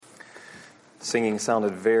Singing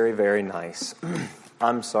sounded very, very nice.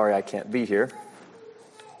 I'm sorry I can't be here,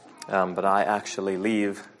 but I actually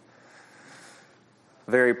leave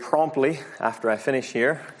very promptly after I finish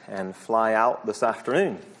here and fly out this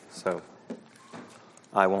afternoon. So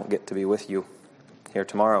I won't get to be with you here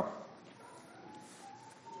tomorrow.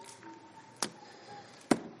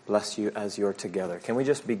 Bless you as you're together. Can we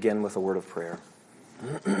just begin with a word of prayer?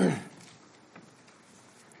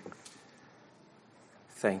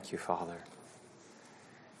 Thank you, Father,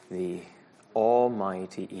 the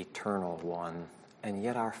Almighty, Eternal One, and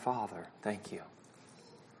yet our Father. Thank you.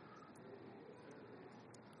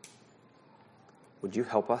 Would you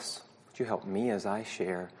help us? Would you help me as I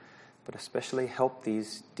share, but especially help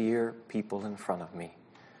these dear people in front of me,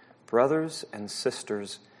 brothers and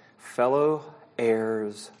sisters, fellow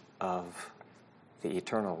heirs of the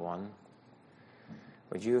Eternal One?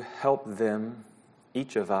 Would you help them,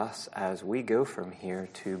 each of us, as we go from here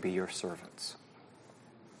to be your servants?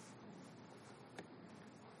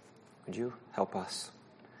 Would you help us?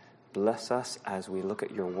 Bless us as we look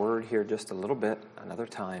at your word here just a little bit, another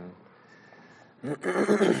time.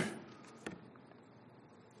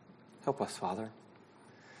 Help us, Father.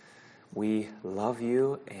 We love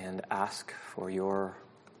you and ask for your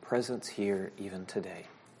presence here even today,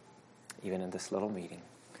 even in this little meeting.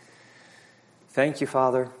 Thank you,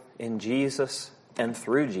 Father. In Jesus and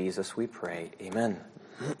through Jesus we pray. Amen.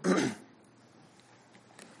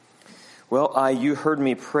 Well, you heard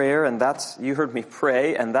me pray, and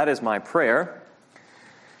that is my prayer.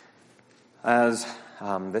 As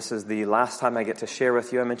this is the last time I get to share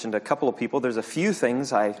with you, I mentioned a couple of people. There's a few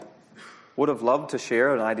things I would have loved to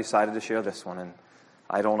share, and I decided to share this one. And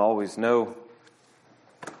I don't always know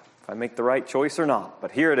if I make the right choice or not,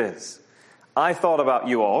 but here it is. I thought about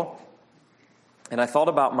you all, and I thought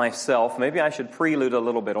about myself. Maybe I should prelude a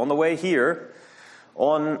little bit. On the way here,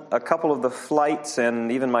 on a couple of the flights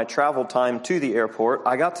and even my travel time to the airport,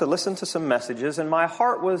 I got to listen to some messages, and my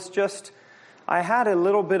heart was just, I had a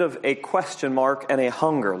little bit of a question mark and a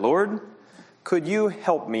hunger. Lord, could you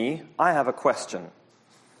help me? I have a question.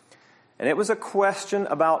 And it was a question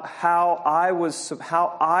about how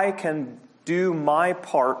I can do my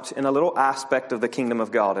part in a little aspect of the kingdom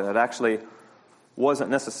of God. And it actually wasn't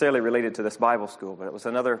necessarily related to this Bible school, but it was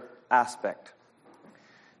another aspect.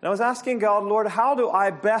 And I was asking God, Lord, how do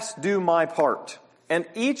I best do my part? And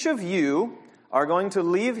each of you are going to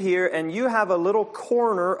leave here, and you have a little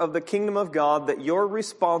corner of the kingdom of God that you're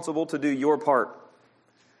responsible to do your part.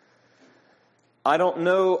 I don't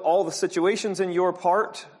know all the situations in your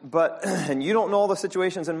part, and you don't know all the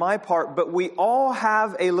situations in my part, but we all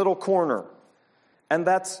have a little corner. And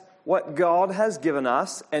that's what God has given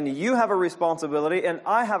us, and you have a responsibility, and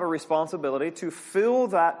I have a responsibility to fill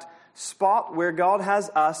that spot where God has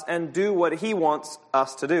us and do what He wants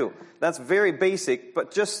us to do. That's very basic,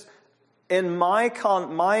 but just in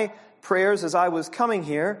my prayers as I was coming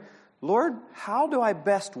here, Lord, how do I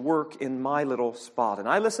best work in my little spot? And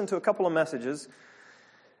I listened to a couple of messages,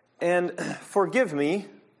 and forgive me,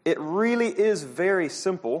 it really is very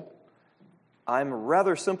simple. I'm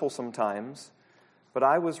rather simple sometimes, but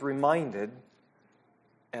I was reminded,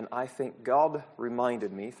 and I think God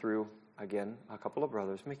reminded me through, again, a couple of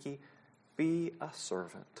brothers, Mickey, be a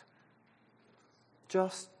servant.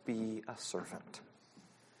 Just be a servant.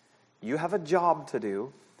 You have a job to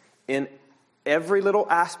do in every little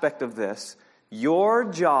aspect of this. Your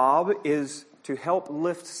job is to help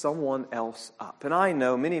lift someone else up. And I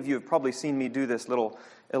know many of you have probably seen me do this little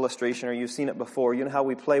illustration, or you've seen it before. You know how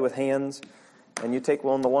we play with hands? And you take the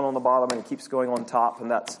one on the bottom and it keeps going on top, and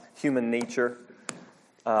that's human nature.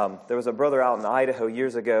 There was a brother out in Idaho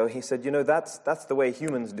years ago. He said, that's the way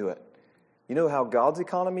humans do it. You know how God's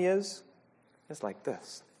economy is? It's like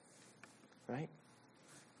this, right?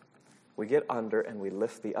 We get under and we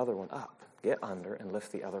lift the other one up. Get under and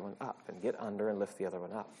lift the other one up. And get under and lift the other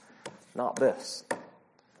one up. Not this,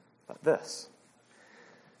 but this.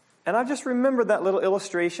 And I just remembered that little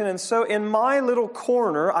illustration. And so in my little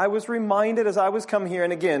corner, I was reminded as I was coming here,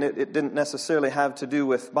 and again, it didn't necessarily have to do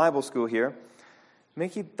with Bible school here.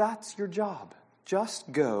 Mickey, that's your job.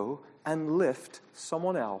 Just go and lift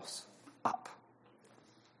someone else up.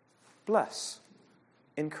 Bless.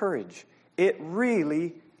 Encourage. It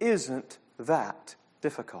really isn't that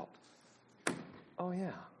difficult. Oh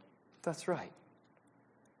yeah, that's right.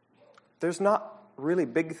 There's not really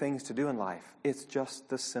big things to do in life. It's just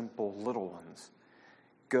the simple little ones.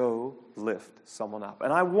 Go lift someone up.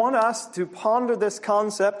 And I want us to ponder this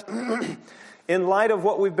concept in light of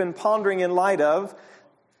what we've been pondering in light of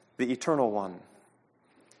the Eternal One.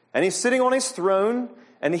 And He's sitting on His throne,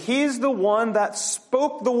 And He's the one that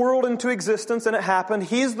spoke the world into existence and it happened.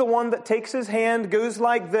 He's the one that takes His hand, goes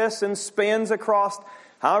like this, and spans across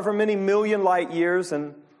however many million light years.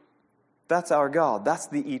 And that's our God. That's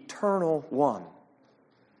the eternal one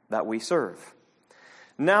that we serve.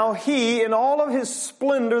 Now He, in all of His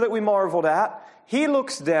splendor that we marveled at, He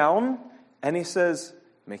looks down and He says,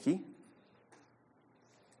 Mickey,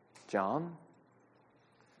 John,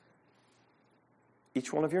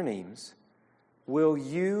 each one of your names, will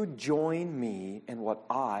you join me in what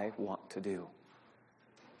I want to do?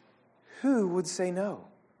 Who would say no?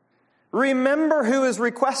 Remember who is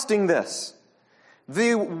requesting this.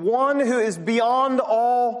 The one who is beyond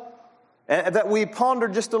all that we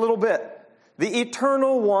pondered just a little bit. The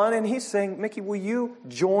eternal one. And He's saying, Mickey, will you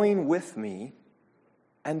join with me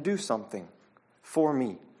and do something for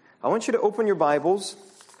me? I want you to open your Bibles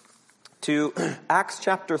to Acts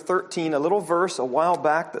chapter 13, a little verse a while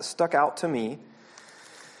back that stuck out to me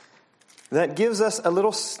that gives us a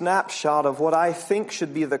little snapshot of what I think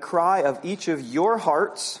should be the cry of each of your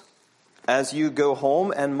hearts as you go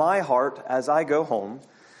home and my heart as I go home.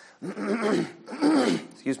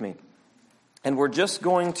 Excuse me. And we're just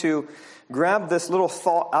going to grab this little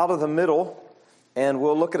thought out of the middle, and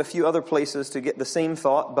we'll look at a few other places to get the same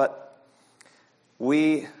thought, but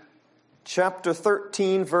chapter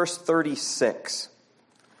 13, verse 36.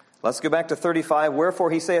 Let's go back to 35.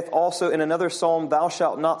 Wherefore He saith also in another psalm, Thou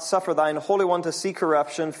shalt not suffer thine Holy One to see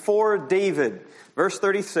corruption. For David. Verse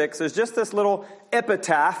 36. There's just this little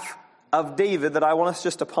epitaph of David that I want us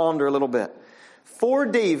just to ponder a little bit. For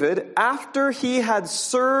David, after he had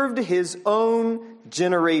served his own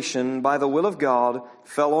generation by the will of God,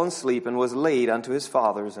 fell on sleep and was laid unto his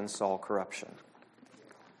fathers and saw corruption.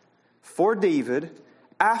 For David,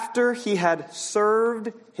 after he had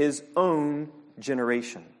served his own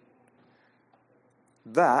generation.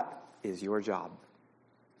 That is your job.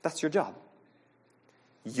 That's your job.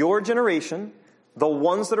 Your generation, the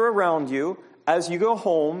ones that are around you, as you go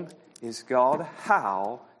home, is God,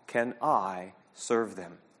 how can I serve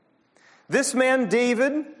them? This man,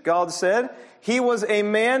 David, God said, he was a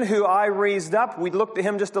man who I raised up. We looked at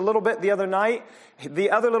him just a little bit the other night. The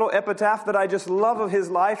other little epitaph that I just love of his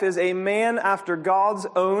life is a man after God's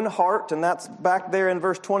own heart. And that's back there in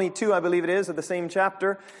verse 22, I believe it is, of the same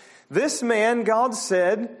chapter. This man, God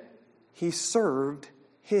said, he served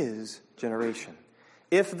his generation.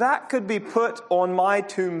 If that could be put on my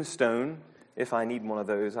tombstone, if I need one of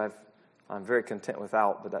those, I'm very content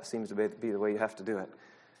without, but that seems to be the way you have to do it.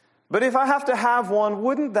 But if I have to have one,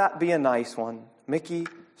 wouldn't that be a nice one? Mickey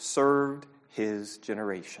served his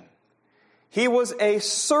generation. He was a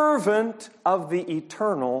servant of the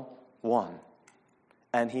Eternal One.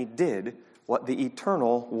 And he did what the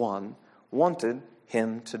Eternal One wanted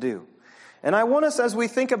him to do. And I want us, as we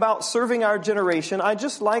think about serving our generation, I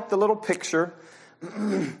just like the little picture.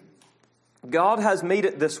 God has made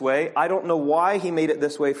it this way. I don't know why He made it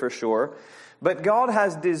this way for sure. But God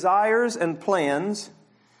has desires and plans,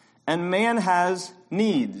 and man has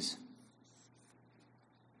needs.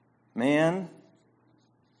 Mankind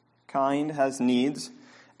has needs,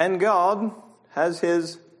 and God has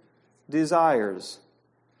His desires,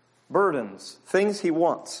 burdens, things He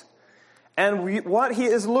wants. And what He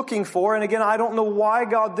is looking for, and again, I don't know why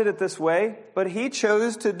God did it this way, but He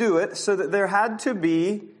chose to do it so that there had to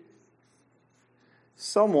be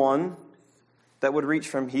someone that would reach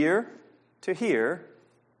from here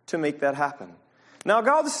to make that happen. Now,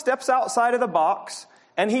 God steps outside of the box,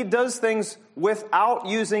 and He does things without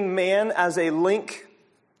using man as a link.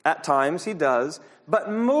 At times He does, but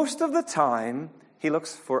most of the time He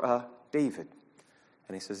looks for a David.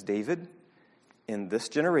 And He says, David, in this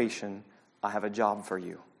generation, I have a job for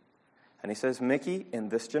you. And He says, Mickey, in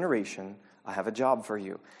this generation, I have a job for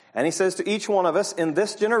you. And He says to each one of us, in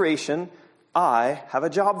this generation, I have a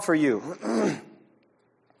job for you.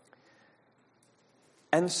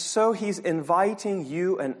 And so He's inviting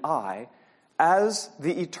you and I as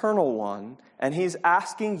the Eternal One, and He's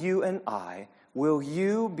asking you and I, will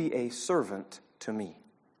you be a servant to me?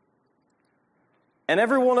 And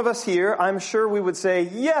every one of us here, I'm sure we would say,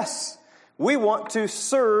 yes, we want to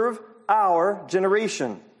serve our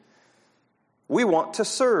generation. We want to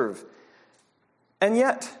serve. And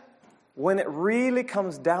yet, when it really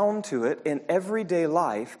comes down to it in everyday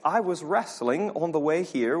life, I was wrestling on the way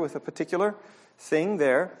here with a particular thing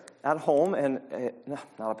there at home, and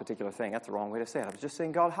not a particular thing, that's the wrong way to say it. I was just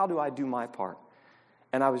saying, God, how do I do my part?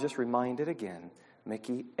 And I was just reminded again,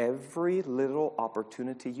 Mickey, every little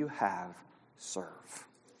opportunity you have, serve.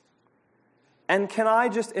 And can I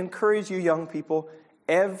just encourage you young people,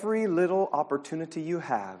 every little opportunity you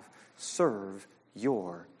have, serve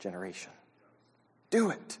your generation. Do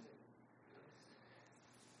it.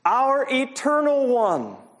 Our eternal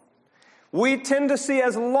one, we tend to see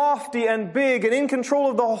as lofty and big and in control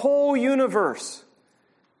of the whole universe.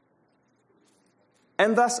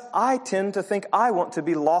 And thus, I tend to think I want to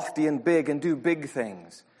be lofty and big and do big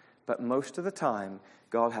things. But most of the time,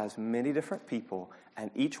 God has many different people, and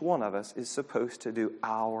each one of us is supposed to do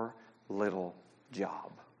our little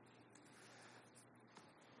job.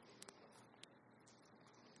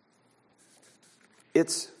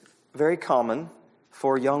 It's very common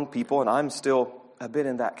for young people, and I'm still a bit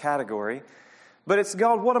in that category, but it's,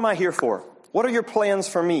 God, what am I here for? What are your plans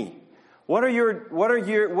for me?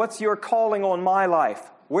 What's your calling on my life?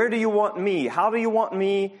 Where do you want me? How do you want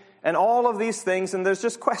me? And all of these things, and there's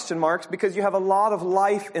just question marks because you have a lot of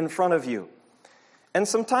life in front of you. And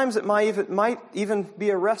sometimes it might even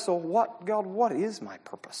be a wrestle. God, what is my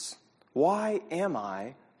purpose? Why am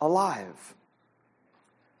I alive?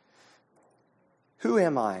 Who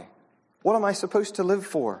am I? What am I supposed to live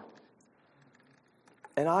for?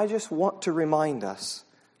 And I just want to remind us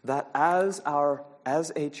that as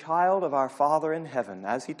a child of our Father in heaven,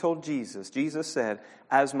 as he told Jesus, Jesus said,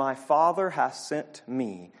 "As my Father hath sent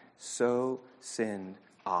me, so send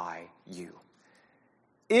I you."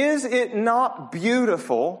 Is it not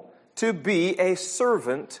beautiful to be a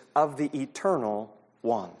servant of the Eternal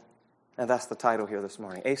One? And that's the title here this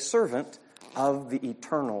morning. A servant of the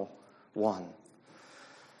Eternal One.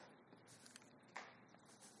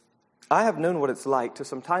 I have known what it's like to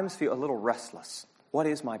sometimes feel a little restless. What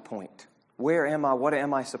is my point? Where am I? What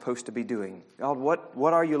am I supposed to be doing? God,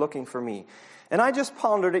 what are you looking for me? And I just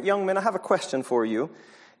pondered it, young men, I have a question for you.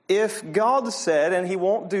 If God said, and he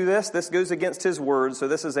won't do this goes against his word, so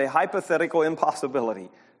this is a hypothetical impossibility.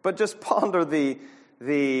 But just ponder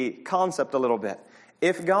the concept a little bit.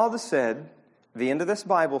 If God said, the end of this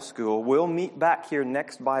Bible school, we'll meet back here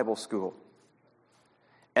next Bible school.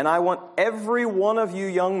 And I want every one of you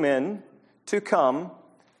young men to come,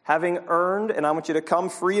 having earned, and I want you to come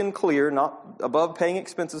free and clear, not above paying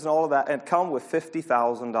expenses and all of that, and come with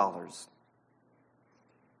 $50,000.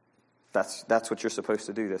 That's what you're supposed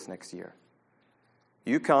to do this next year.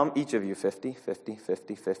 You come, each of you, 50, 50,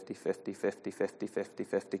 50, 50, 50, 50, 50, 50,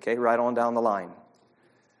 50, okay, right on down the line.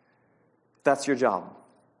 That's your job.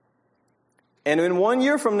 And in 1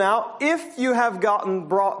 year from now, if you have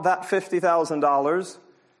brought that $50,000,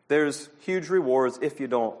 there's huge rewards. If you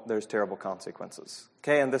don't, there's terrible consequences.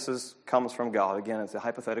 Okay, and this comes from God. Again, it's a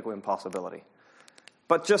hypothetical impossibility.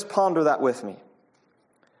 But just ponder that with me.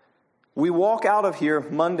 We walk out of here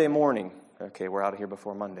Monday morning. Okay, we're out of here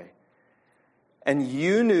before Monday. And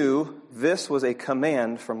you knew this was a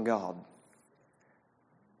command from God.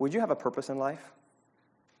 Would you have a purpose in life?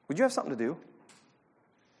 Would you have something to do?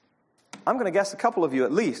 I'm going to guess a couple of you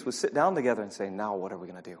at least would sit down together and say, now what are we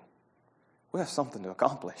going to do? We have something to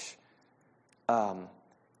accomplish.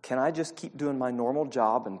 Can I just keep doing my normal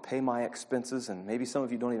job and pay my expenses? And maybe some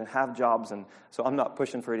of you don't even have jobs, and so I'm not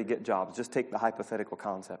pushing for you to get jobs. Just take the hypothetical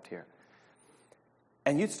concept here.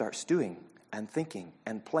 And you'd start stewing and thinking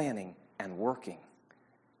and planning and working.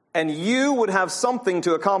 And you would have something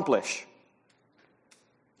to accomplish.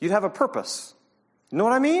 You'd have a purpose. You know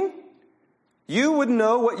what I mean? You would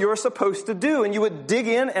know what you're supposed to do, and you would dig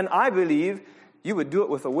in, and I believe you would do it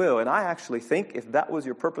with a will. And I actually think if that was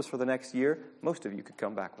your purpose for the next year, most of you could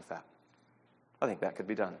come back with that. I think that could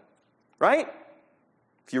be done. Right?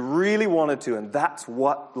 If you really wanted to, and that's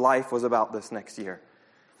what life was about this next year.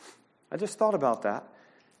 I just thought about that.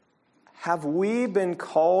 Have we been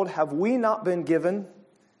called? Have we not been given?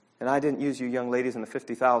 And I didn't use you young ladies in the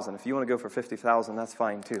 50,000. If you want to go for 50,000, that's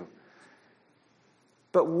fine too.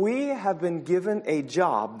 But we have been given a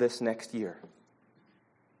job this next year.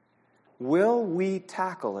 Will we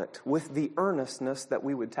tackle it with the earnestness that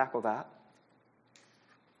we would tackle that?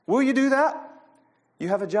 Will you do that? You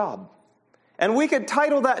have a job. And we could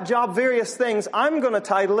title that job various things. I'm going to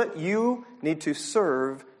title it, you need to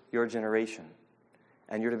serve your generation.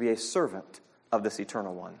 And you're to be a servant of this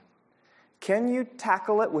eternal one. Can you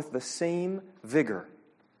tackle it with the same vigor?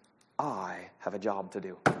 I have a job to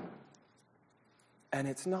do. And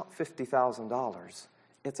it's not $50,000.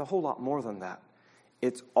 It's a whole lot more than that.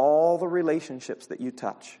 It's all the relationships that you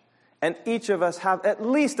touch. And each of us have at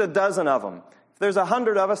least a dozen of them. If there's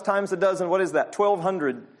 100 of us times a dozen, what is that?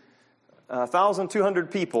 1,200,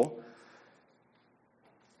 1,200 people.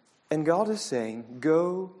 And God is saying,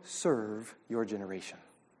 go serve your generation.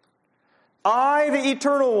 I, the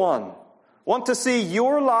Eternal One, want to see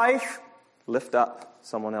your life lift up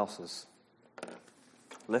someone else's.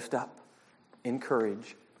 Lift up,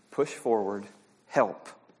 encourage, push forward, help.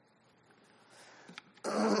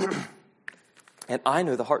 And I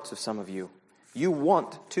know the hearts of some of you. You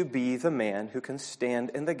want to be the man who can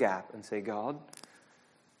stand in the gap and say, God,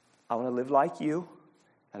 I want to live like you,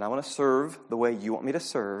 and I want to serve the way you want me to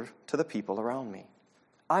serve to the people around me.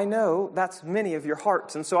 I know that's many of your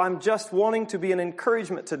hearts, and so I'm just wanting to be an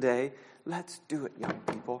encouragement today. Let's do it, young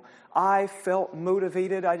people. I felt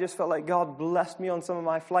motivated. I just felt like God blessed me on some of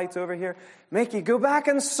my flights over here. Mickey, go back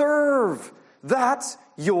and serve. That's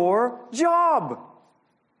your job.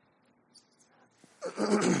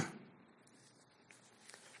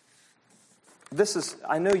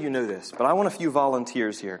 I know you know this, but I want a few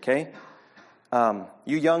volunteers here, okay?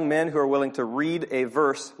 You young men who are willing to read a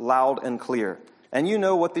verse loud and clear. And you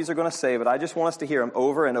know what these are going to say, but I just want us to hear them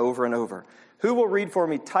over and over and over. Who will read for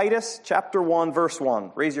me Titus chapter 1, verse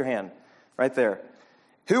 1? Raise your hand right there.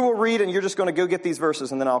 Who will read, and you're just going to go get these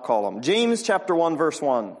verses, and then I'll call them. James chapter 1, verse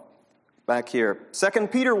 1. Back here. 2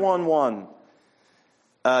 Peter 1, 1.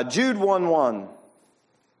 Jude 1, 1.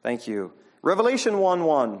 Thank you. Revelation 1,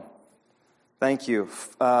 1. Thank you.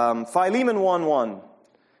 Philemon 1, 1.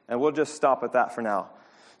 And we'll just stop at that for now.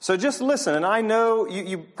 So just listen, and I know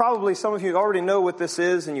you probably, some of you already know what this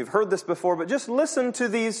is, and you've heard this before, but just listen to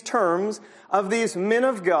these terms of these men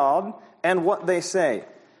of God and what they say.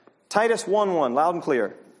 Titus 1:1, loud and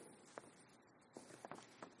clear.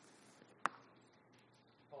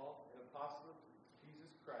 Paul, an apostle of Jesus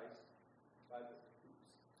Christ, by the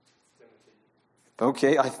Timothy.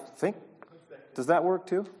 Okay, I think, does that work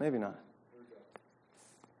too? Maybe not.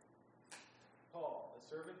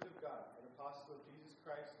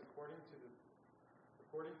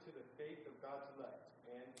 According to the faith of God's elect,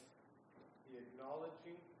 and the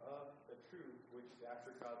acknowledging of the truth which is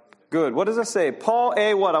after godliness. Good. What does it say? Paul,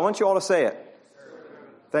 a what? I want you all to say it. Servant.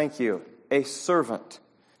 Thank you. A servant.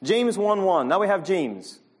 James 1:1. Now we have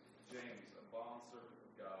James. James, a bondservant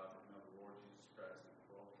of God and of the Lord Jesus Christ, and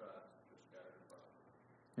 12 tribes which are scattered abroad.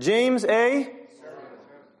 James, a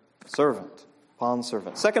servant.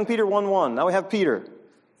 Bondservant. 2 Peter 1:1. Now we have Peter.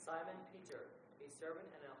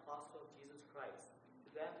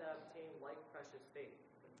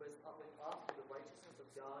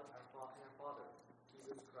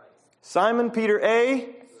 Simon Peter, a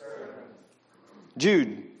servant.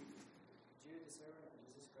 Jude. Jude, the servant of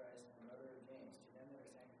Jesus Christ, and brother of James, to them that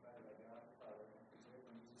are sanctified by God the Father, and preserved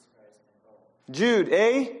in Jesus Christ and called. Jude,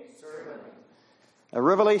 a servant.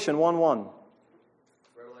 Revelation 1:1.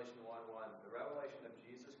 Revelation 1:1. The revelation of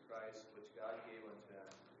Jesus Christ, which God gave unto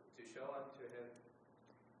him, to show unto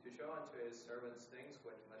his servants things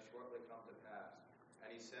which must shortly come to pass.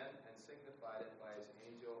 And he sent and signified it by his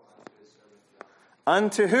angel unto his servant John.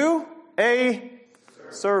 Unto who? A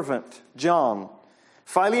servant. John.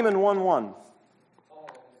 Philemon 1:1. Paul,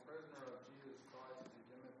 the prisoner of Jesus Christ, and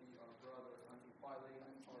Timothy, our brother, unto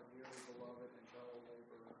Philemon, our dearly beloved and fellow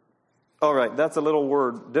laborer. All right, that's a little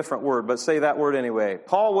word, different word, but say that word anyway.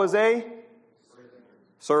 Paul was a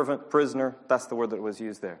servant, prisoner. That's the word that was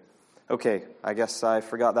used there. Okay, I guess I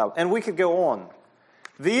forgot that. And we could go on.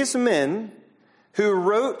 These men who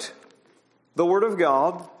wrote the Word of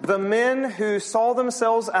God, the men who saw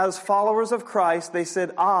themselves as followers of Christ, they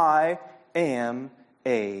said, I am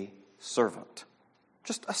a servant.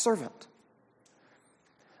 Just a servant.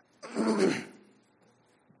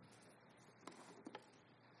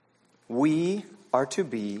 We are to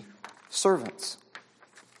be servants.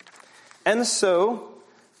 And so,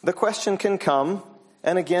 the question can come,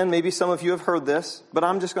 and again, maybe some of you have heard this, but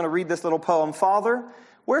I'm just going to read this little poem. Father,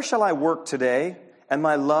 where shall I work today? And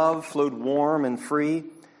my love flowed warm and free.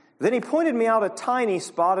 Then he pointed me out a tiny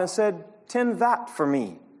spot and said, tend that for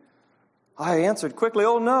me. I answered quickly,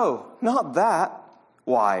 oh no, not that.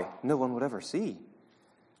 Why, no one would ever see.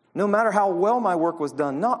 No matter how well my work was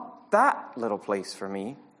done, not that little place for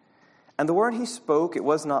me. And the word he spoke, it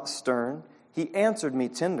was not stern. He answered me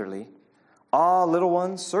tenderly, ah, little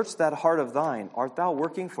one, search that heart of thine. Art thou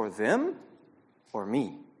working for them or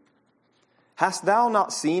me? Hast thou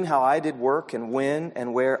not seen how I did work and when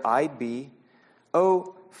and where I'd be?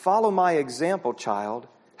 Oh, follow my example, child.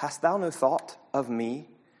 Hast thou no thought of me?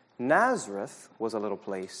 Nazareth was a little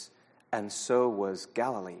place, and so was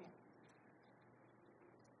Galilee.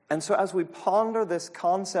 And so as we ponder this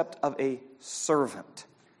concept of a servant,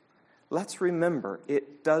 let's remember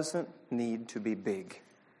it doesn't need to be big.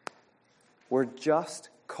 We're just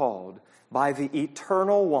called by the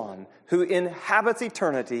eternal one who inhabits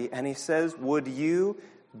eternity, and he says, would you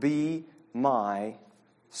be my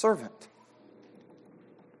servant?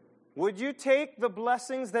 Would you take the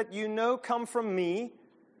blessings that you know come from me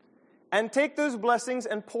and take those blessings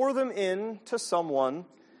and pour them in to someone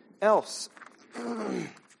else?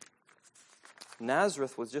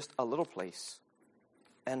 Nazareth was just a little place,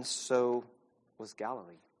 and so was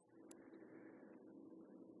Galilee.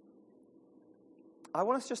 I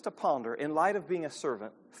want us just to ponder, in light of being a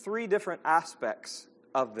servant, 3 different aspects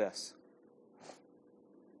of this.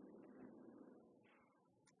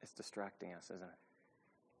 It's distracting us, isn't it?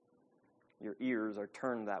 Your ears are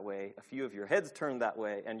turned that way, a few of your heads turned that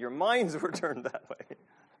way, and your minds were turned that way.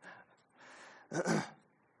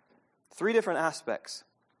 3 different aspects.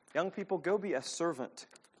 Young people, go be a servant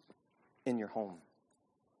in your home.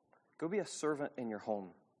 Go be a servant in your home.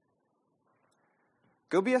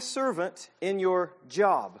 Go be a servant in your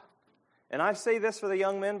job. And I say this for the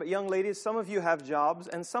young men, but young ladies, some of you have jobs,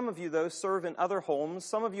 and some of you, though, serve in other homes.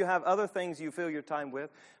 Some of you have other things you fill your time with.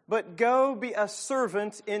 But go be a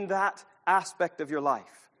servant in that aspect of your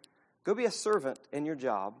life. Go be a servant in your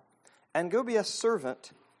job, and go be a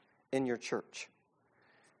servant in your church.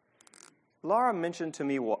 Laura mentioned to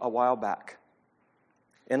me a while back,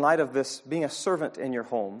 in light of this being a servant in your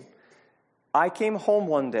home, I came home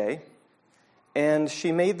one day, and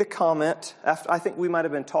she made the comment, after, I think we might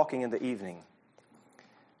have been talking in the evening.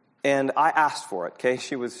 And I asked for it, okay?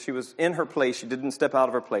 She was in her place. She didn't step out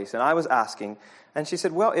of her place. And I was asking. And she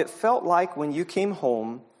said, well, it felt like when you came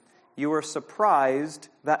home, you were surprised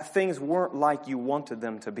that things weren't like you wanted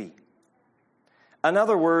them to be. In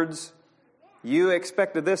other words, you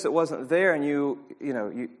expected this, it wasn't there, and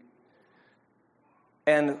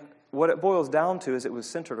and what it boils down to is it was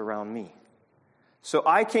centered around me. So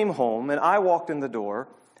I came home, and I walked in the door,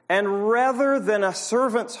 and rather than a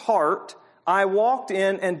servant's heart, I walked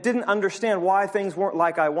in and didn't understand why things weren't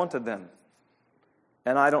like I wanted them.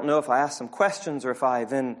 And I don't know if I asked some questions or if I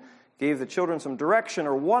then gave the children some direction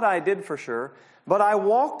or what I did for sure, but I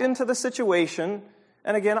walked into the situation,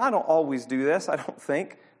 and again, I don't always do this, I don't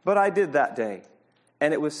think, but I did that day,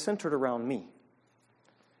 and it was centered around me.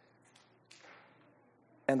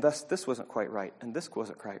 And thus, this wasn't quite right, and this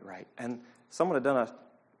wasn't quite right, and someone had done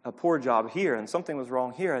a poor job here, and something was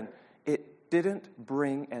wrong here, and it didn't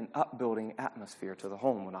bring an upbuilding atmosphere to the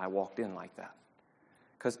home when I walked in like that.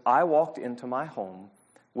 Because I walked into my home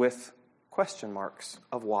with question marks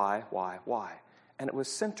of why, and it was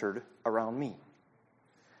centered around me.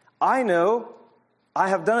 I know I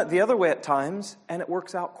have done it the other way at times, and it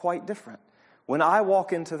works out quite different. When I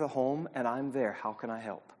walk into the home and I'm there, how can I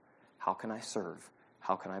help? How can I serve?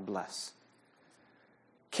 How can I bless?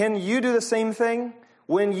 Can you do the same thing?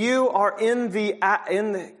 When you are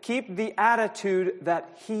keep the attitude that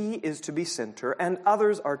He is to be center and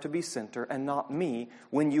others are to be center and not me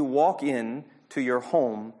when you walk in to your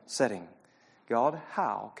home setting. God,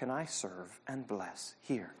 how can I serve and bless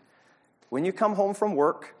here? When you come home from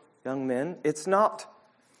work, young men, it's not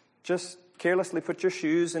just carelessly put your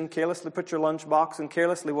shoes and carelessly put your lunchbox and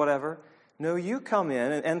carelessly whatever. No, you come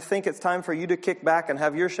in and think it's time for you to kick back and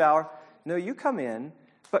have your shower. No, you come in,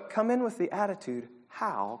 but come in with the attitude,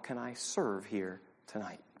 how can I serve here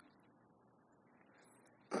tonight?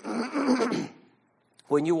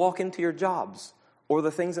 When you walk into your jobs or the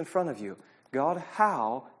things in front of you, God,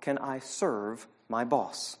 how can I serve my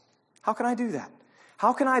boss? How can I do that?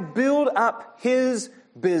 How can I build up his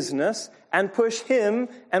business and push him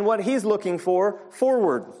and what he's looking for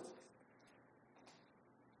forward?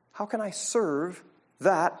 How can I serve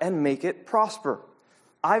that and make it prosper?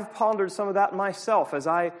 I've pondered some of that myself as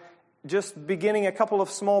I just beginning a couple of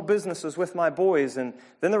small businesses with my boys, and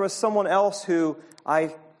then there was someone else who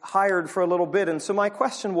I hired for a little bit. And so my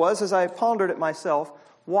question was, as I pondered it myself,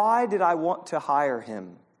 why did I want to hire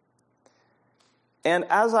him? And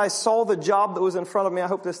as I saw the job that was in front of me, I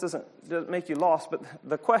hope this doesn't make you lost, but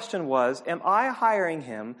the question was, am I hiring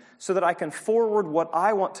him so that I can forward what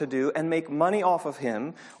I want to do and make money off of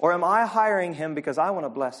him? Or am I hiring him because I want to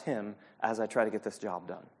bless him as I try to get this job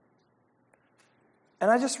done?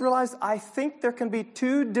 And I just realized I think there can be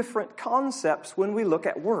 2 different concepts when we look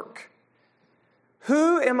at work.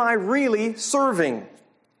 Who am I really serving?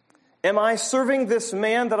 Am I serving this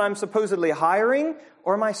man that I'm supposedly hiring,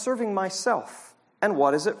 or am I serving myself? And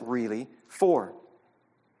what is it really for?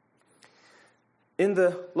 In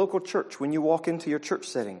the local church, when you walk into your church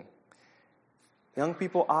setting, young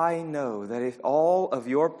people, I know that if all of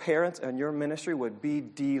your parents and your ministry would be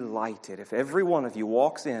delighted if every one of you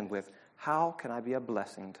walks in with, how can I be a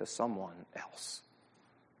blessing to someone else?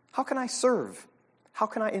 How can I serve? How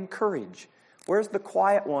can I encourage? Where's the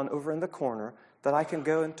quiet one over in the corner that I can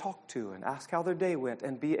go and talk to and ask how their day went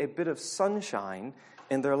and be a bit of sunshine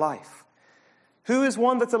in their life? Who is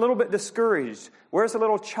one that's a little bit discouraged? Where's a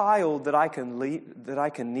little child that I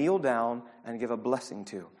can kneel down and give a blessing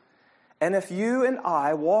to? And if you and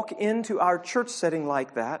I walk into our church setting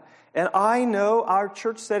like that, and I know our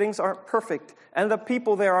church settings aren't perfect, and the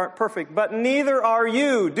people there aren't perfect, but neither are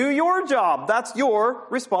you. Do your job. That's your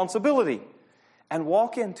responsibility. And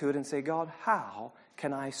walk into it and say, God, how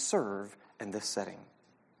can I serve in this setting?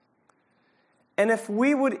 And if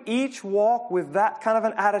we would each walk with that kind of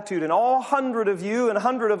an attitude, and all 100 of you and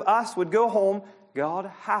 100 of us would go home,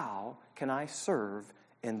 God, how can I serve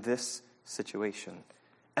in this situation?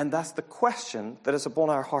 And that's the question that is upon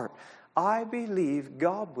our heart. I believe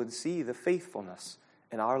God would see the faithfulness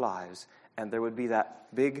in our lives, and there would be that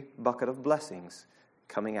big bucket of blessings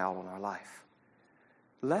coming out on our life.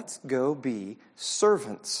 Let's go be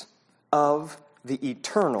servants of the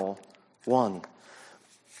Eternal One.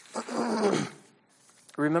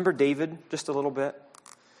 Remember David just a little bit?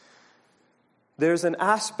 There's an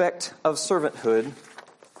aspect of servanthood.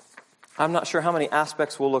 I'm not sure how many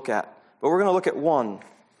aspects we'll look at, but we're going to look at one.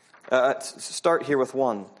 Start here with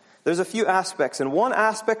one. There's a few aspects, and one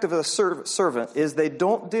aspect of a servant is they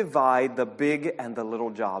don't divide the big and the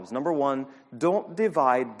little jobs. Number one, don't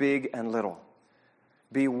divide big and little.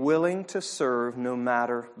 Be willing to serve no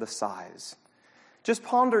matter the size. Just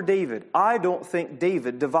ponder David. I don't think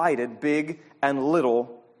David divided big and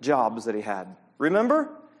little jobs that he had. Remember?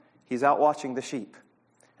 He's out watching the sheep.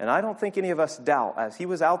 And I don't think any of us doubt, as he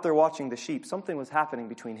was out there watching the sheep, something was happening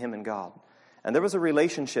between him and God. And there was a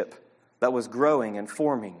relationship that was growing and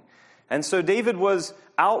forming. And so David was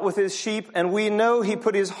out with his sheep, and we know he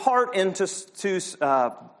put his heart into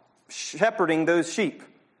shepherding those sheep.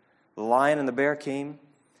 The lion and the bear came.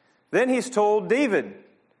 Then he's told, David,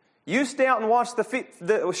 you stay out and watch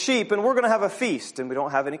the sheep, and we're going to have a feast. And we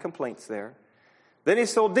don't have any complaints there. Then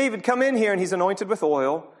he's told, David, come in here, and he's anointed with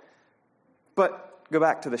oil. But go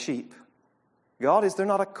back to the sheep. God, is there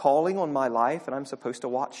not a calling on my life, and I'm supposed to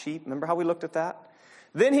watch sheep? Remember how we looked at that?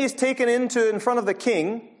 Then he's taken in front of the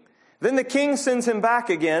king. Then the king sends him back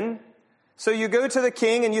again. So you go to the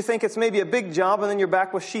king, and you think it's maybe a big job, and then you're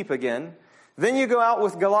back with sheep again. Then you go out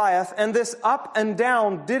with Goliath, and this up and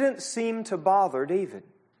down didn't seem to bother David.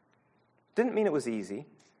 Didn't mean it was easy,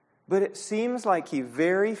 but it seems like he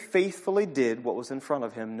very faithfully did what was in front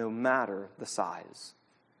of him, no matter the size.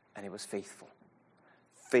 And he was faithful.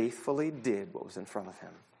 Faithfully did what was in front of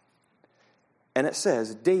him. And it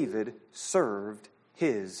says, David served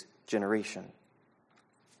his generation.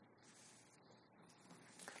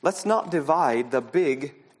 Let's not divide the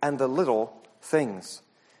big and the little things.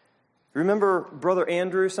 Remember Brother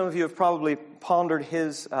Andrew? Some of you have probably pondered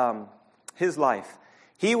his life.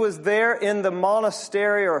 He was there in the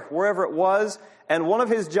monastery or wherever it was, and one of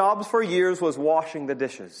his jobs for years was washing the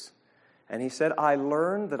dishes. And he said, I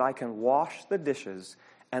learned that I can wash the dishes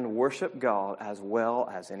and worship God as well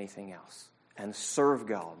as anything else and serve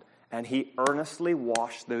God. And he earnestly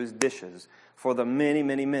washed those dishes for the many,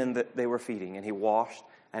 many men that they were feeding. And he washed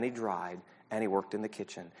and he dried and he worked in the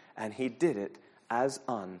kitchen. And he did it as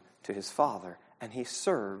unto his Father. And he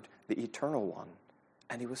served the Eternal One.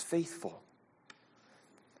 And he was faithful.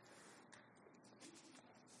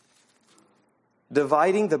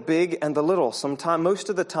 Dividing the big and the little, most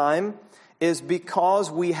of the time, is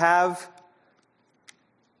because we have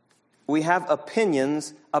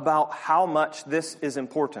opinions about how much this is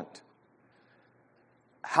important,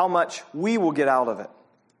 how much we will get out of it.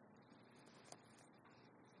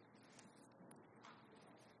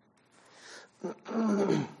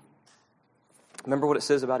 Remember what it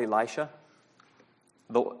says about Elisha?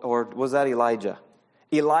 Or was that Elijah?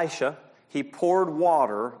 Elisha, he poured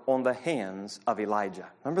water on the hands of Elijah.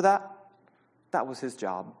 Remember that? That was his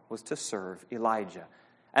job, was to serve Elijah.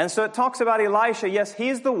 And so it talks about Elisha. Yes,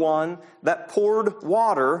 he's the one that poured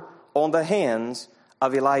water on the hands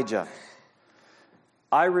of Elijah.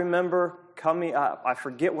 I remember I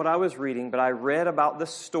forget what I was reading, but I read about the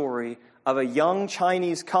story of a young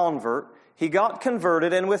Chinese convert. He got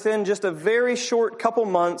converted, and within just a very short couple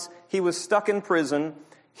months, he was stuck in prison.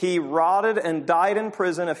 He rotted and died in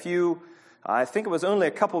prison I think it was only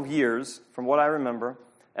a couple of years from what I remember.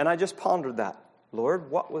 And I just pondered that. Lord,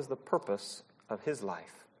 what was the purpose of his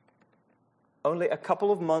life? Only a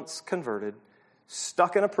couple of months converted,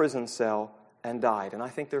 stuck in a prison cell, and died. And I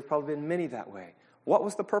think there have probably been many that way. What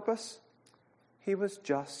was the purpose? He was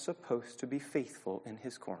just supposed to be faithful in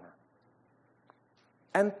his corner.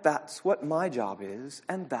 And that's what my job is,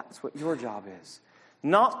 and that's what your job is.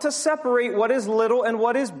 Not to separate what is little and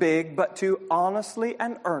what is big, but to honestly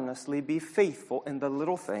and earnestly be faithful in the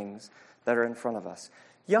little things that are in front of us.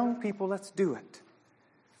 Young people, let's do it.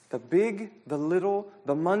 The big, the little,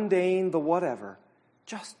 the mundane, the whatever.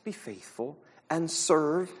 Just be faithful and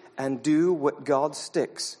serve and do what God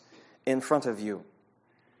sticks in front of you.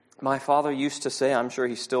 My father used to say, I'm sure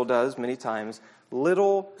he still does many times,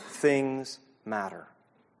 little things matter.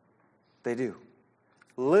 They do.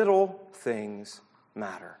 Little things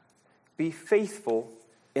matter. Be faithful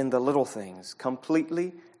in the little things,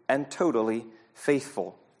 completely and totally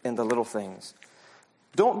faithful in the little things.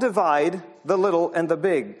 Don't divide the little and the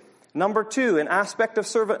big. Number 2, an aspect of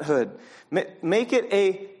servanthood. Make it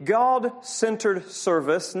a God-centered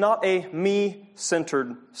service, not a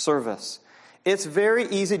me-centered service. It's very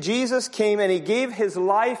easy. Jesus came and He gave His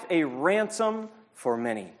life a ransom for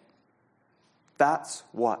many. That's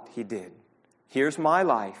what He did. Here's my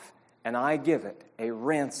life, and I give it a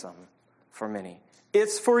ransom for many.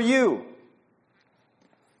 It's for you.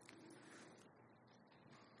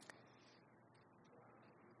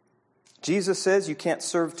 Jesus says you can't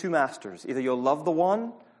serve two masters. Either you'll love the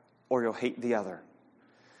one or you'll hate the other.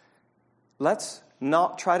 Let's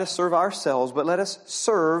not try to serve ourselves, but let us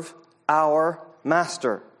serve our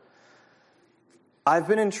master. I've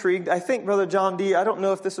been intrigued. I think, Brother John D., I don't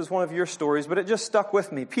know if this is one of your stories, but it just stuck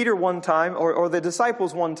with me. Peter one time, or the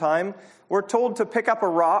disciples one time, were told to pick up a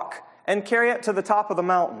rock and carry it to the top of the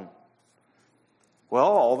mountain. Well,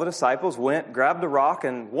 all the disciples went, grabbed a rock,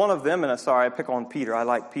 and one of them, and sorry, I pick on Peter, I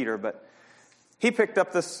like Peter, but he picked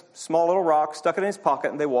up this small little rock, stuck it in his pocket,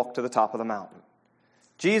 and they walked to the top of the mountain.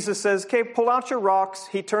 Jesus says, okay, pull out your rocks.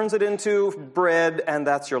 He turns it into bread, and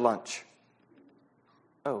that's your lunch.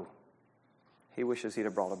 Oh, he wishes he'd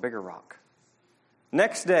have brought a bigger rock.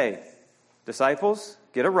 Next day, disciples,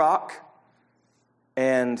 get a rock,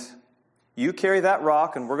 and you carry that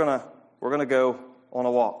rock, and we're gonna go on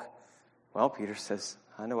a walk. Well, Peter says,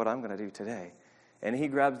 I know what I'm going to do today. And he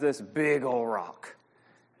grabs this big old rock.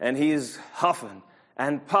 And he's huffing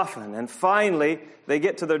and puffing. And finally, they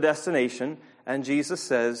get to their destination. And Jesus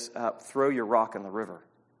says, throw your rock in the river.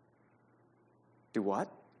 Do what?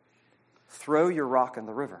 Throw your rock in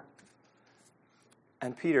the river.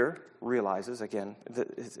 And Peter realizes, again, that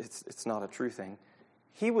it's not a true thing.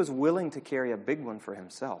 He was willing to carry a big one for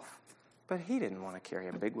himself. But he didn't want to carry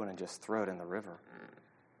a big one and just throw it in the river.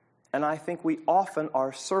 And I think we often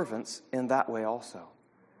are servants in that way also.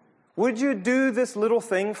 Would you do this little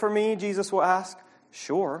thing for me, Jesus will ask?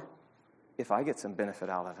 Sure, if I get some benefit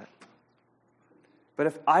out of it. But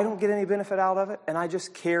if I don't get any benefit out of it, and I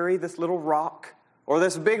just carry this little rock, or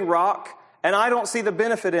this big rock, and I don't see the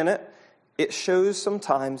benefit in it, it shows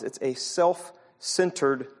sometimes it's a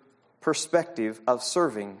self-centered perspective of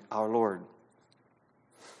serving our Lord.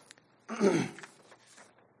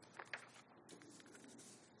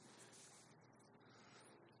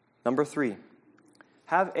 Number 3,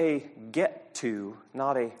 have a get to,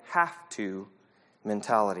 not a have to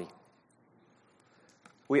mentality.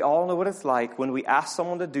 We all know what it's like when we ask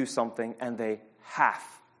someone to do something and they have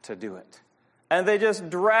to do it. And they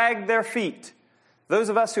just drag their feet. Those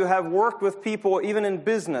of us who have worked with people, even in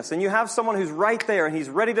business, and you have someone who's right there and he's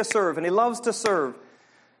ready to serve and he loves to serve,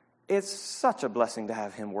 it's such a blessing to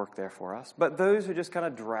have him work there for us. But those who just kind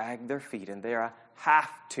of drag their feet and they're a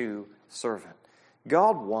have to servant.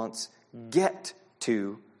 God wants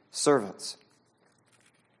get-to servants.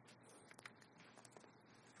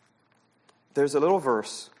 There's a little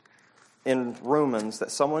verse in Romans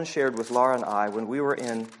that someone shared with Laura and I when we were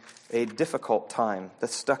in a difficult time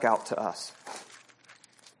that stuck out to us.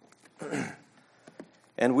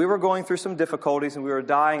 And we were going through some difficulties and we were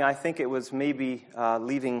dying. I think it was maybe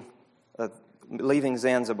leaving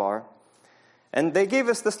Zanzibar. And they gave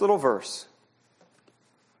us this little verse.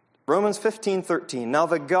 Romans 15:13. Now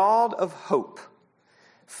the God of hope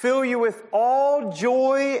fill you with all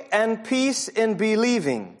joy and peace in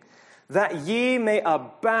believing, that ye may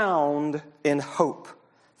abound in hope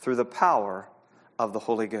through the power of the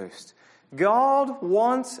Holy Ghost. God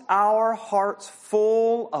wants our hearts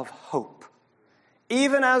full of hope.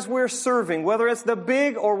 Even as we're serving, whether it's the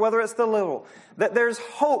big or whether it's the little, that there's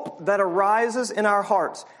hope that arises in our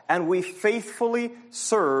hearts and we faithfully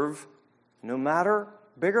serve no matter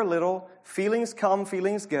big or little. Feelings come,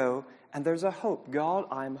 feelings go, and there's a hope. God,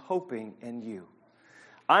 I'm hoping in you.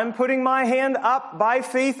 I'm putting my hand up by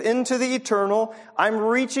faith into the eternal. I'm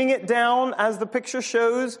reaching it down, as the picture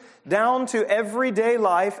shows, down to everyday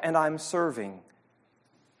life, and I'm serving.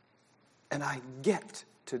 And I get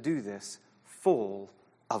to do this full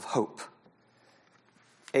of hope.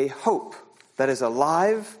 A hope that is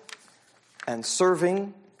alive and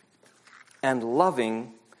serving and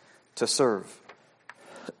loving to serve.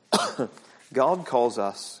 God calls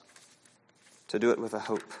us to do it with a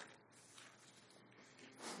hope.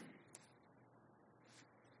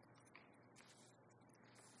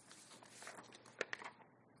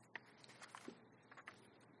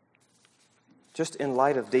 Just in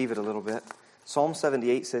light of David a little bit, Psalm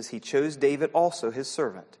 78 says, He chose David also, his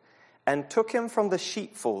servant, and took him from the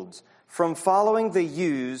sheepfolds, from following the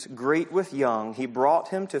ewes great with young. He brought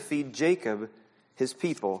him to feed Jacob, his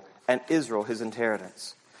people, and Israel, his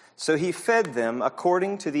inheritance. So he fed them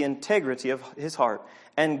according to the integrity of his heart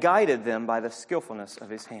and guided them by the skillfulness of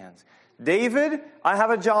his hands. David, I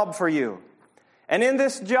have a job for you. And in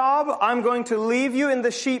this job, I'm going to leave you in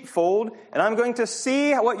the sheepfold, and I'm going to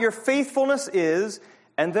see what your faithfulness is,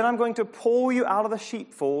 and then I'm going to pull you out of the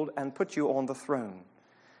sheepfold and put you on the throne.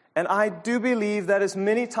 And I do believe that is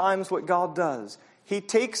many times what God does. He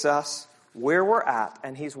takes us where we're at,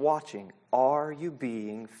 and He's watching. Are you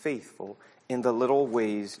being faithful in the little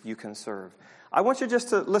ways you can serve? I want you just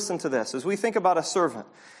to listen to this as we think about a servant.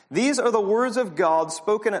 These are the words of God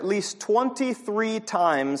spoken at least 23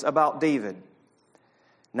 times about David.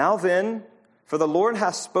 Now then, for the Lord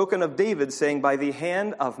hath spoken of David, saying, by the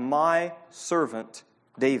hand of my servant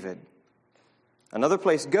David. Another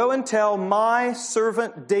place, go and tell my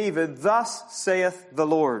servant David, thus saith the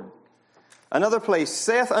Lord. Another place,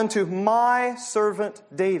 saith unto my servant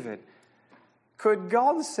David. Could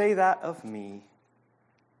God say that of me?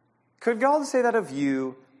 Could God say that of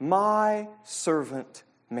you, my servant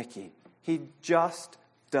Mickey? He just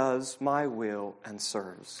does my will and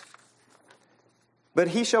serves. But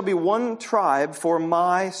he shall be one tribe for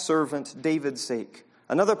my servant David's sake.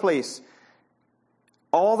 Another place,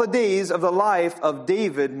 all the days of the life of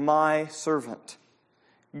David, my servant.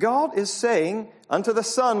 God is saying, unto the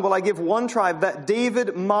son will I give one tribe, that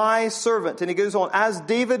David my servant. And he goes on, as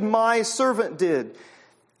David my servant did.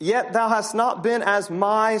 Yet thou hast not been as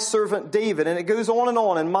my servant David. And it goes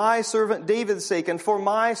on, and my servant David's sake, and for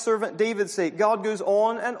my servant David's sake. God goes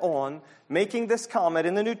on, making this comment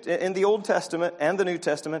in the Old Testament and the New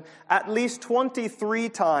Testament. At least 23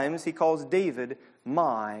 times he calls David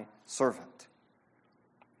my servant.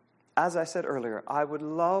 As I said earlier, I would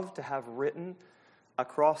love to have written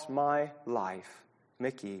across my life,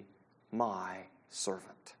 Mickey, my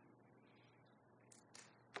servant.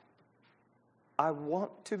 I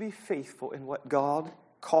want to be faithful in what God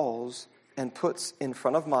calls and puts in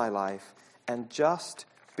front of my life and just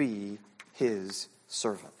be His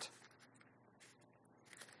servant.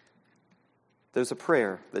 There's a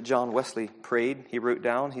prayer that John Wesley prayed. He wrote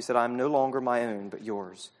down, he said, I am no longer my own, but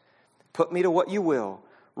yours. Put me to what you will.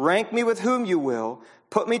 Rank me with whom you will.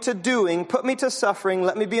 Put me to doing, put me to suffering.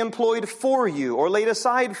 Let me be employed for you, or laid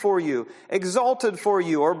aside for you, exalted for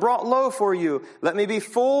you, or brought low for you. Let me be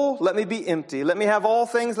full, let me be empty. Let me have all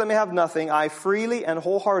things, let me have nothing. I freely and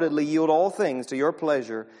wholeheartedly yield all things to your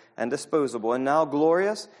pleasure and disposable. And now,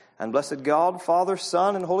 glorious and blessed God, Father,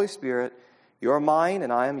 Son, and Holy Spirit, you are mine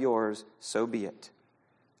and I am yours, so be it.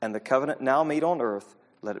 And the covenant now made on earth,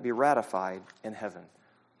 let it be ratified in heaven.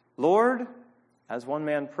 Lord, as one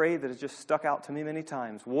man prayed that has just stuck out to me many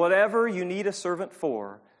times, whatever you need a servant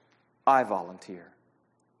for, I volunteer.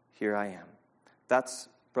 Here I am. That's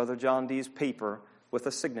Brother John D's paper with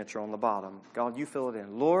a signature on the bottom. God, you fill it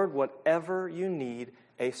in. Lord, whatever you need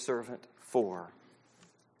a servant for,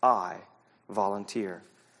 I volunteer.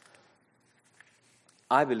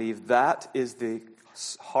 I believe that is the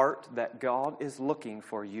heart that God is looking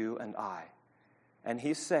for you and I. And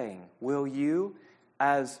He's saying, will you,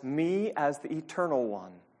 as me, as the eternal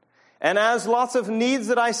one, and as lots of needs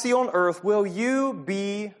that I see on earth, will you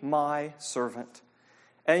be my servant?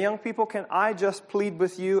 And young people, can I just plead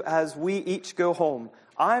with you as we each go home?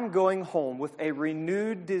 I'm going home with a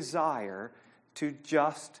renewed desire to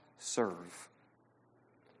just serve.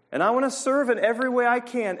 And I want to serve in every way I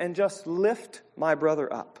can and just lift my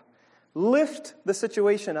brother up. Lift the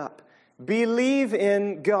situation up. Believe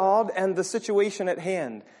in God and the situation at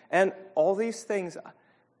hand. And all these things,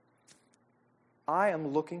 I am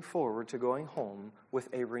looking forward to going home with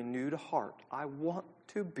a renewed heart. I want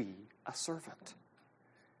to be a servant.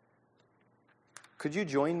 Could you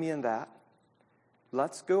join me in that?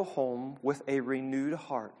 Let's go home with a renewed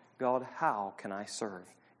heart. God, how can I serve?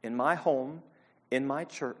 In my home, in my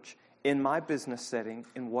church, in my business setting,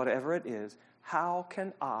 in whatever it is, how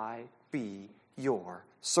can I be your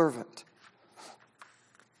servant?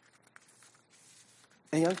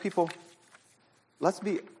 And young people, let's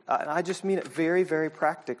be, I just mean it very, very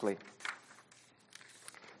practically.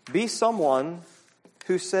 Be someone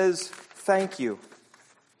who says thank you.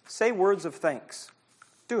 Say words of thanks.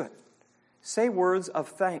 Do it. Say words of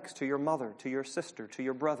thanks to your mother, to your sister, to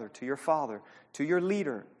your brother, to your father, to your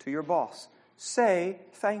leader, to your boss. Say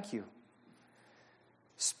thank you.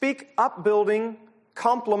 Speak upbuilding,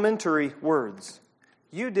 complimentary words.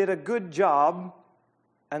 You did a good job,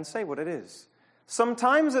 and say what it is.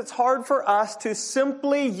 Sometimes it's hard for us to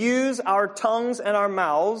simply use our tongues and our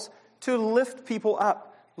mouths to lift people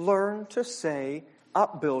up. Learn to say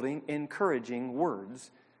upbuilding, encouraging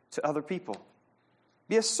words to other people.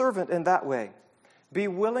 Be a servant in that way. Be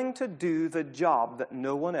willing to do the job that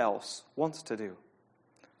no one else wants to do.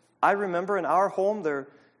 I remember in our home,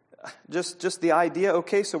 just the idea,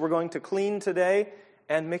 okay, so we're going to clean today,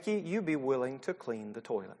 and Mickey, you be willing to clean the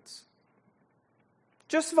toilets.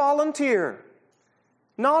 Just volunteer.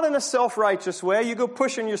 Not in a self-righteous way. You go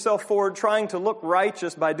pushing yourself forward, trying to look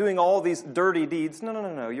righteous by doing all these dirty deeds.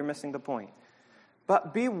 No. You're missing the point.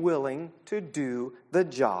 But be willing to do the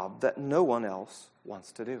job that no one else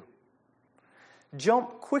wants to do.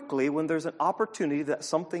 Jump quickly when there's an opportunity that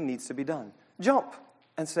something needs to be done. Jump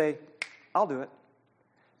and say, I'll do it.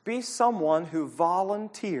 Be someone who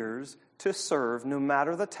volunteers to serve no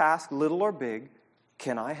matter the task, little or big.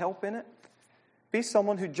 Can I help in it? Be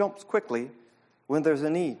someone who jumps quickly when there's a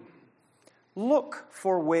need. Look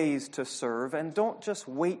for ways to serve and don't just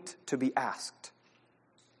wait to be asked.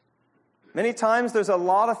 Many times there's a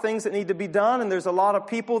lot of things that need to be done, and there's a lot of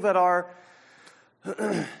people that are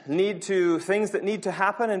things that need to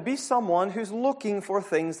happen, and be someone who's looking for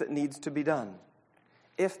things that needs to be done.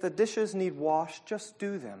 If the dishes need washed, just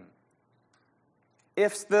do them.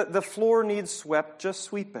 If the floor needs swept, just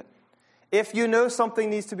sweep it. If you know something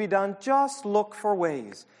needs to be done, just look for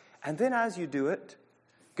ways. And then as you do it,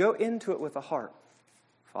 go into it with a heart.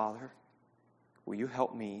 Father, will you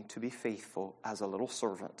help me to be faithful as a little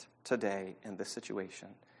servant today in this situation?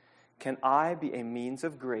 Can I be a means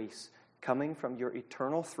of grace coming from your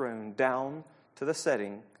eternal throne down to the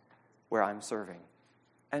setting where I'm serving?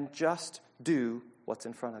 And just do what's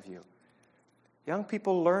in front of you. Young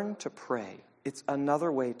people, learn to pray. It's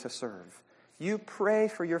another way to serve. You pray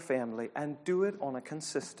for your family and do it on a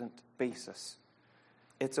consistent basis.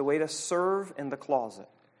 It's a way to serve in the closet.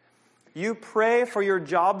 You pray for your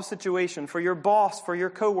job situation, for your boss, for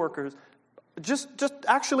your coworkers. Just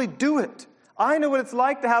actually do it. I know what it's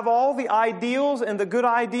like to have all the ideals and the good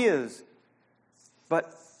ideas.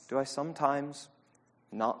 But do I sometimes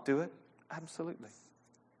not do it? Absolutely.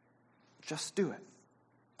 Just do it.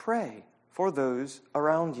 Pray for those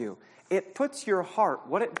around you. It puts your heart,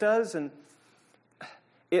 what it does, and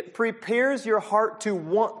it prepares your heart to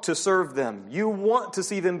want to serve them. You want to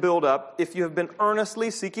see them build up if you have been earnestly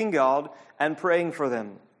seeking God and praying for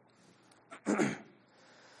them.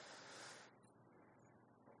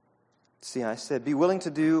 See, I said, be willing to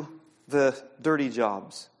do the dirty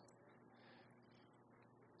jobs.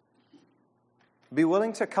 Be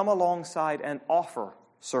willing to come alongside and offer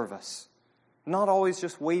service. Not always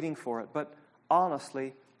just waiting for it, but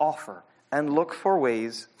honestly offer and look for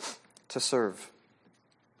ways to serve.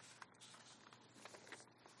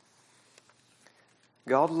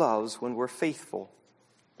 God loves when we're faithful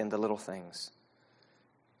in the little things.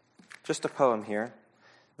 Just a poem here.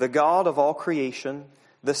 The God of all creation,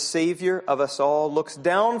 the Savior of us all, looks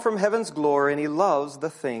down from heaven's glory and He loves the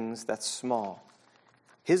things that's small.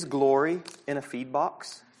 His glory in a feed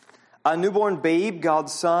box, a newborn babe,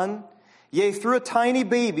 God's Son, yea, through a tiny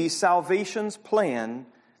baby, salvation's plan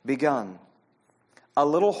begun. A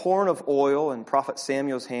little horn of oil in Prophet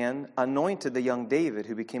Samuel's hand anointed the young David,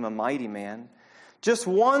 who became a mighty man. Just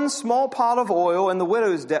one small pot of oil and the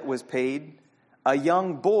widow's debt was paid. A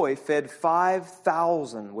young boy fed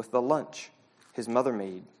 5,000 with the lunch his mother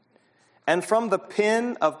made. And from the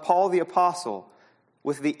pen of Paul the Apostle,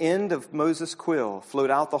 with the end of Moses' quill, flowed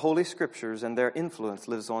out the Holy Scriptures, and their influence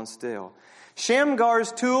lives on still.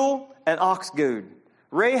 Shamgar's tool, an ox goad.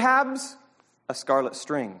 Rahab's, a scarlet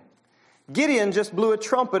string. Gideon just blew a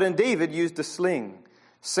trumpet, and David used a sling.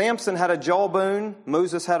 Samson had a jawbone,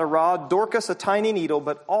 Moses had a rod, Dorcas a tiny needle,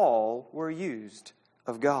 but all were used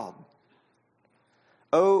of God.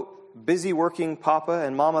 Oh, busy working papa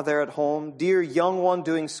and mama there at home, dear young one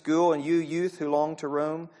doing school, and you youth who long to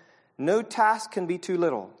roam, no task can be too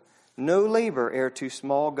little, no labor e'er too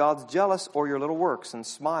small. God's jealous o'er your little works and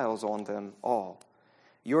smiles on them all.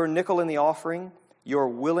 Your nickel in the offering, your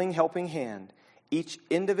willing helping hand, each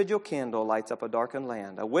individual candle lights up a darkened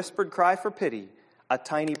land. A whispered cry for pity, a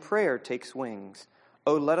tiny prayer takes wings.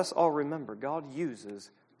 Oh, let us all remember God uses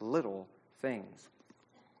little things.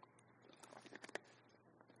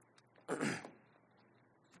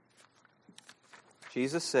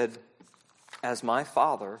 Jesus said, as my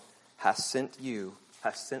Father has sent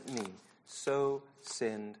me, so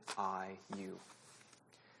send I you.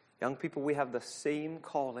 Young people, we have the same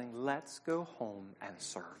calling. Let's go home and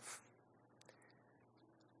serve.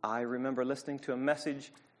 I remember listening to a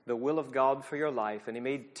message, The Will of God for Your Life, and he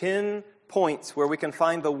made 10 points where we can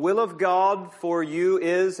find the will of God for you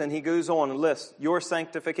is, and he goes on and lists your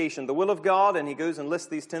sanctification, the will of God, and he goes and lists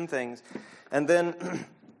these 10 things. And then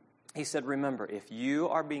he said, remember, if you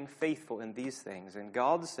are being faithful in these things, and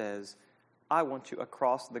God says, I want you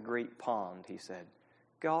across the great pond, he said,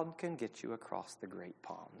 God can get you across the great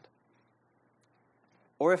pond.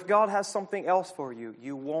 or if God has something else for you,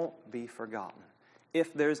 you won't be forgotten.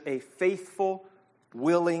 If there's a faithful,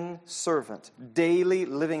 willing servant daily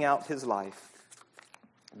living out his life,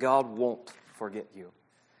 God won't forget you.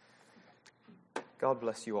 God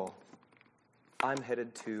bless you all. I'm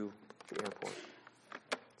headed to the airport,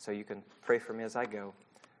 so you can pray for me as I go.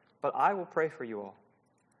 But I will pray for you all.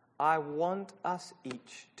 I want us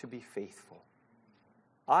each to be faithful.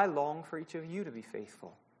 I long for each of you to be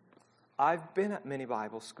faithful. I've been at many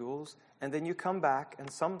Bible schools, and then you come back, and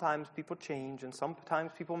sometimes people change, and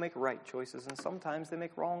sometimes people make right choices, and sometimes they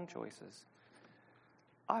make wrong choices.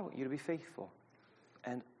 I want you to be faithful,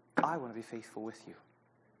 and I want to be faithful with you.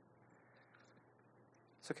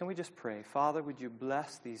 So can we just pray? Father, would you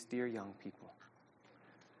bless these dear young people?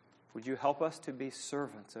 Would you help us to be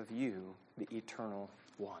servants of you, the Eternal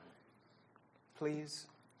One? Please,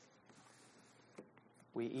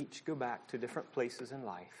 we each go back to different places in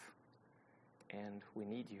life, and we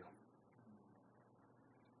need you.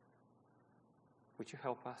 Would you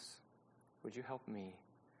help us? Would you help me?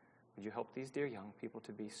 Would you help these dear young people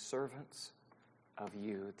to be servants of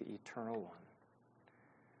you, the Eternal One?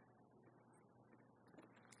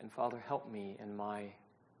 And Father, help me in my,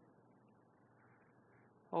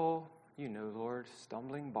 Lord,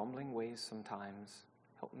 stumbling, bumbling ways sometimes.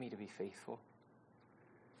 Help me to be faithful.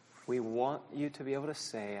 We want you to be able to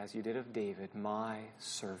say, as you did of David, my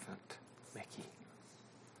servant Mickey.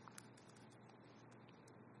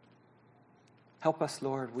 Help us,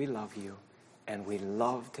 Lord. We love you, and we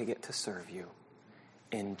love to get to serve you.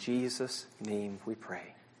 In Jesus' name we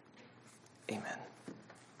pray. Amen.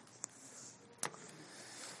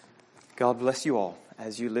 God bless you all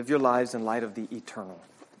as you live your lives in light of the eternal.